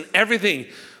guardrails in everything.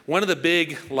 One of the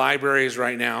big libraries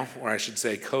right now, or I should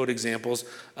say code examples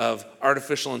of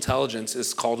artificial intelligence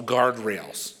is called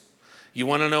guardrails. You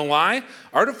want to know why?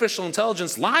 Artificial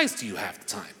intelligence lies to you half the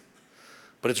time.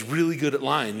 But it's really good at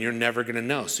lying. You're never going to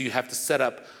know. So you have to set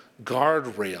up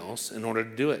guardrails in order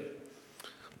to do it.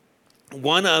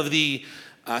 One of the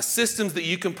systems that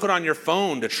you can put on your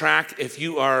phone to track if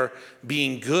you are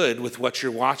being good with what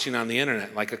you're watching on the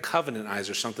internet, like a Covenant Eyes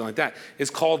or something like that, is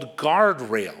called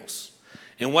guardrails.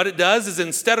 And what it does is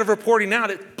instead of reporting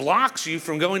out, it blocks you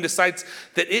from going to sites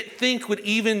that it think would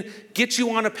even get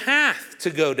you on a path to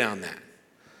go down that.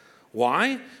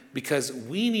 Why? Because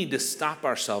we need to stop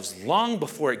ourselves long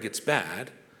before it gets bad,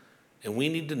 and we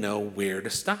need to know where to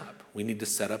stop. We need to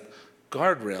set up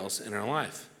guardrails in our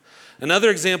life.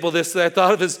 Another example of this that I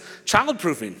thought of is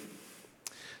childproofing.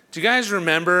 Do you guys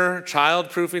remember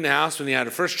childproofing the house when you had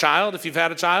a first child? If you've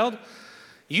had a child,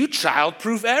 you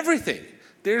childproof everything.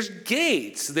 There's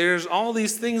gates. There's all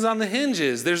these things on the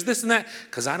hinges. There's this and that.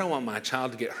 Because I don't want my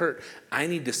child to get hurt. I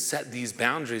need to set these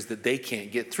boundaries that they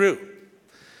can't get through.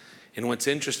 And what's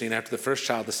interesting, after the first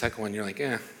child, the second one, you're like,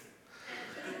 eh.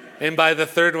 And by the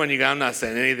third one, you go, I'm not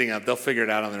setting anything up. They'll figure it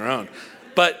out on their own.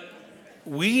 But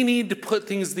we need to put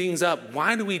things up.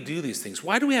 Why do we do these things?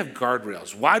 Why do we have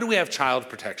guardrails? Why do we have child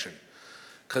protection?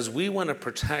 Because we want to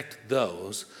protect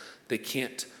those that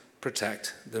can't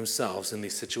protect themselves in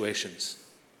these situations.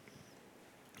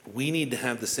 We need to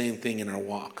have the same thing in our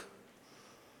walk.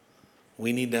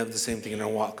 We need to have the same thing in our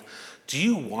walk. Do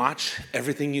you watch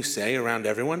everything you say around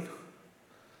everyone?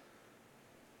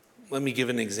 Let me give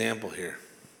an example here.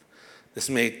 This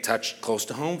may touch close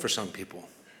to home for some people.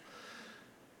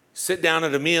 Sit down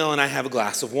at a meal and I have a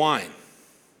glass of wine.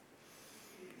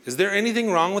 Is there anything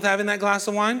wrong with having that glass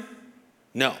of wine?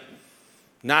 No,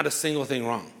 not a single thing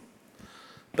wrong.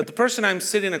 But the person I'm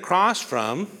sitting across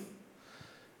from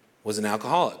was an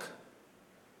alcoholic.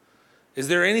 Is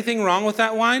there anything wrong with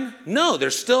that wine? No,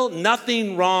 there's still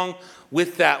nothing wrong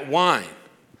with that wine.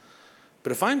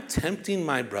 But if I'm tempting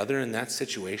my brother in that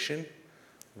situation,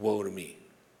 woe to me.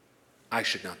 I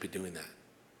should not be doing that.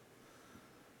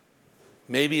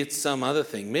 Maybe it's some other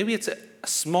thing. Maybe it's a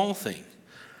small thing.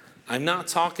 I'm not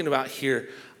talking about here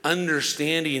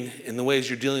understanding in the ways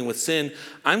you're dealing with sin.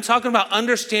 I'm talking about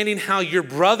understanding how your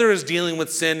brother is dealing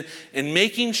with sin and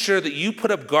making sure that you put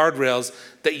up guardrails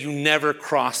that you never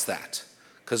cross that,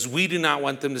 because we do not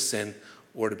want them to sin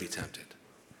or to be tempted.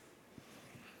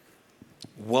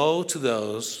 Woe to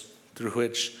those through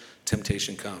which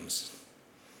temptation comes.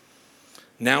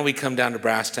 Now we come down to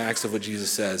brass tacks of what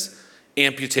Jesus says.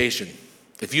 Amputation.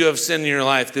 If you have sin in your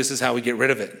life, this is how we get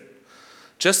rid of it.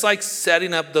 Just like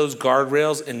setting up those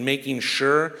guardrails and making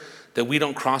sure that we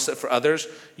don't cross it for others,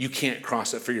 you can't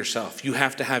cross it for yourself. You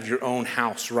have to have your own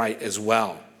house right as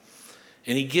well.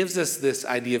 And he gives us this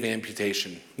idea of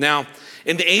amputation. Now,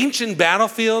 in the ancient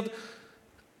battlefield,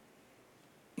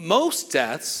 most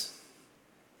deaths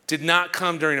did not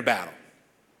come during a battle.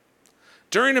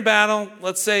 During a battle,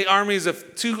 let's say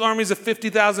two armies of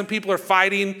 50,000 people are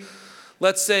fighting.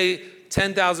 Let's say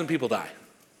 10,000 people die.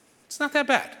 It's not that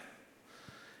bad.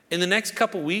 In the next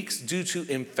couple weeks, due to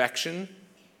infection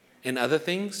and other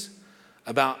things,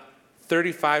 about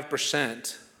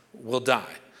 35% will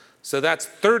die. So that's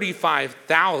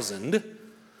 35,000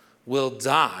 will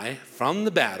die from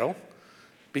the battle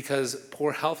because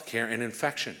poor health care and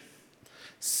infection.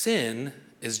 Sin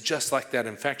is just like that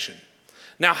infection.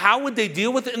 Now, how would they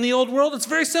deal with it in the old world? It's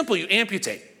very simple. You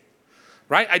amputate,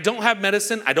 right? I don't have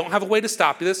medicine. I don't have a way to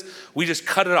stop this. We just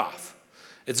cut it off.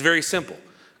 It's very simple.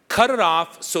 Cut it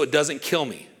off so it doesn't kill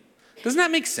me. Doesn't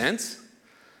that make sense?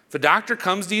 If a doctor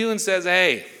comes to you and says,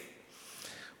 hey,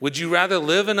 would you rather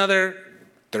live another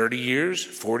 30 years,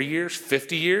 40 years,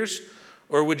 50 years,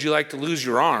 or would you like to lose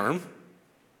your arm?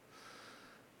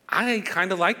 I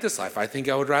kind of like this life. I think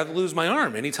I would rather lose my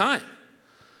arm anytime,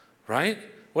 right?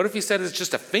 What if he said it's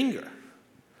just a finger?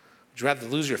 Would you rather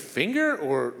lose your finger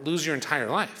or lose your entire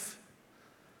life?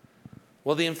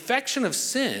 Well, the infection of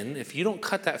sin, if you don't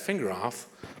cut that finger off,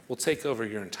 will take over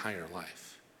your entire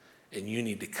life. And you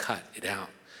need to cut it out.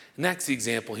 And that's the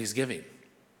example he's giving.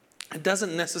 It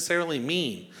doesn't necessarily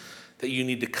mean that you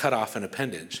need to cut off an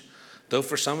appendage, though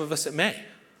for some of us it may.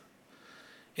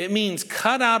 It means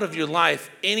cut out of your life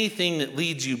anything that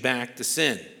leads you back to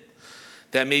sin.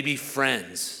 That may be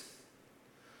friends,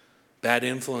 bad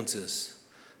influences.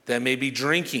 That may be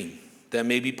drinking. That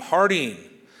may be partying.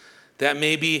 That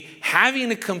may be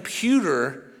having a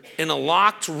computer in a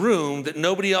locked room that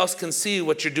nobody else can see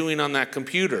what you're doing on that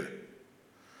computer.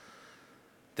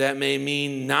 That may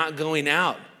mean not going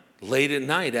out late at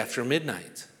night after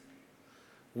midnight.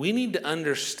 We need to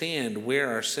understand where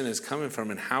our sin is coming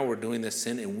from and how we're doing this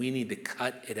sin, and we need to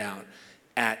cut it out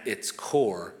at its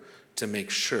core to make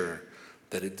sure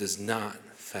that it does not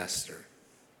fester.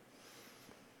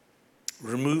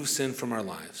 Remove sin from our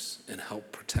lives and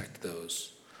help protect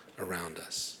those around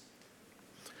us.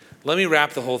 Let me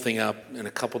wrap the whole thing up in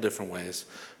a couple different ways.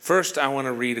 First, I want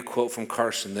to read a quote from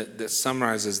Carson that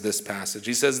summarizes this passage.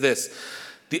 He says this: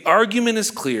 "The argument is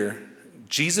clear.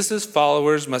 Jesus'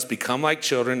 followers must become like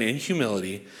children in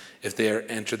humility if they are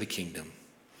to enter the kingdom.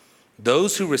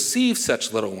 Those who receive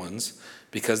such little ones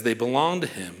because they belong to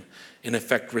him, in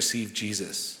effect receive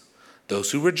Jesus.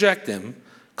 Those who reject him,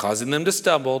 causing them to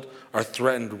stumble, are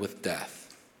threatened with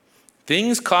death.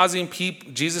 Things causing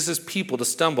Jesus' people to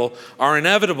stumble are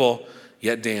inevitable,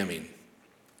 yet damning.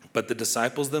 But the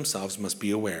disciples themselves must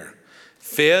be aware.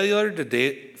 Failure to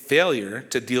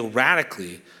deal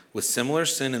radically with similar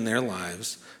sin in their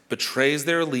lives betrays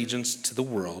their allegiance to the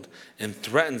world and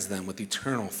threatens them with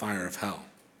eternal fire of hell.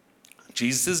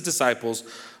 Jesus' disciples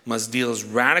must deal as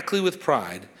radically with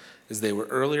pride as they were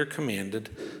earlier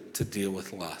commanded to deal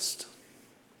with lust."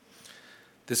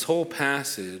 This whole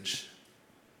passage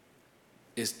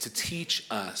is to teach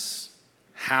us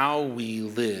how we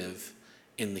live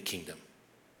in the kingdom.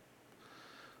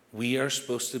 we are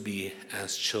supposed to be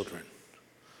as children.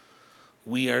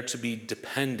 We are to be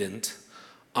dependent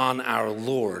on our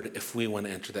Lord if we want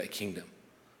to enter that kingdom.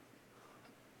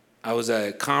 I was at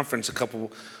a conference a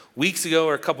couple weeks ago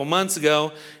or a couple months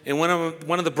ago, and one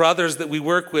of the brothers that we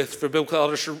work with for Biblical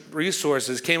Eldership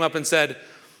Resources came up and said,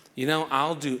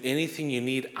 I'll do anything you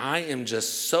need. I am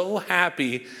just so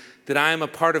happy that I am a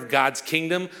part of God's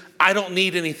kingdom. I don't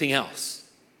need anything else.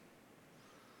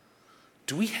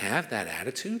 Do we have that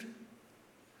attitude?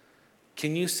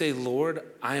 Can you say, Lord,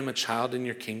 I am a child in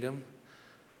your kingdom.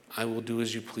 I will do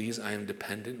as you please. I am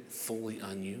dependent fully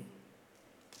on you.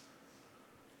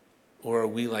 Or are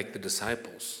we like the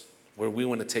disciples, where we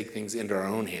want to take things into our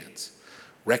own hands?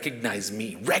 Recognize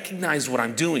me. Recognize what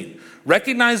I'm doing.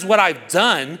 Recognize what I've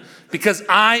done because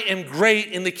I am great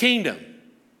in the kingdom.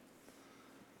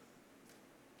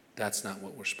 That's not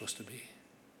what we're supposed to be.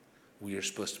 We are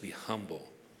supposed to be humble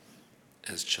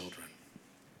as children.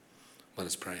 Let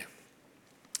us pray.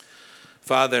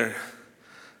 Father,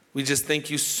 we just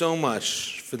thank you so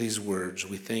much for these words.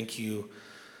 We thank you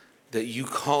that you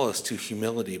call us to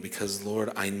humility because,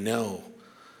 Lord, I know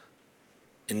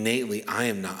innately I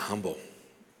am not humble.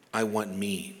 I want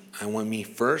me. I want me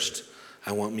first.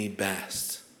 I want me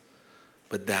best.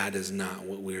 But that is not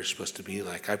what we are supposed to be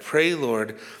like. I pray,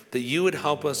 Lord, that you would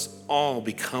help us all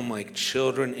become like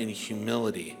children in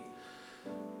humility,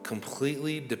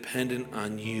 completely dependent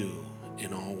on you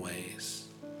in all ways.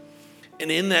 And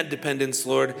in that dependence,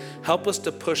 Lord, help us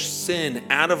to push sin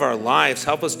out of our lives.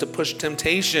 Help us to push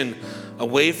temptation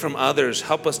away from others.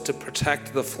 Help us to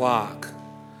protect the flock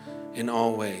in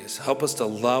all ways. Help us to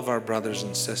love our brothers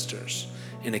and sisters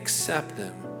and accept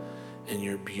them in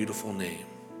your beautiful name.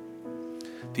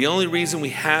 The only reason we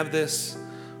have this,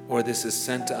 or this is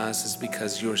sent to us, is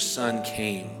because your Son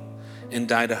came and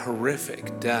died a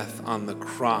horrific death on the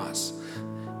cross,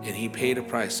 and he paid a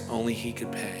price only he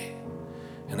could pay.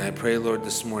 And I pray, Lord,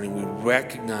 this morning we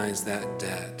recognize that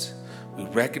debt. We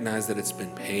recognize that it's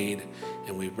been paid,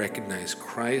 and we recognize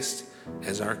Christ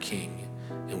as our King,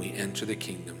 and we enter the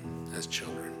kingdom as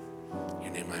children. In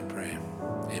your name I pray.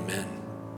 Amen.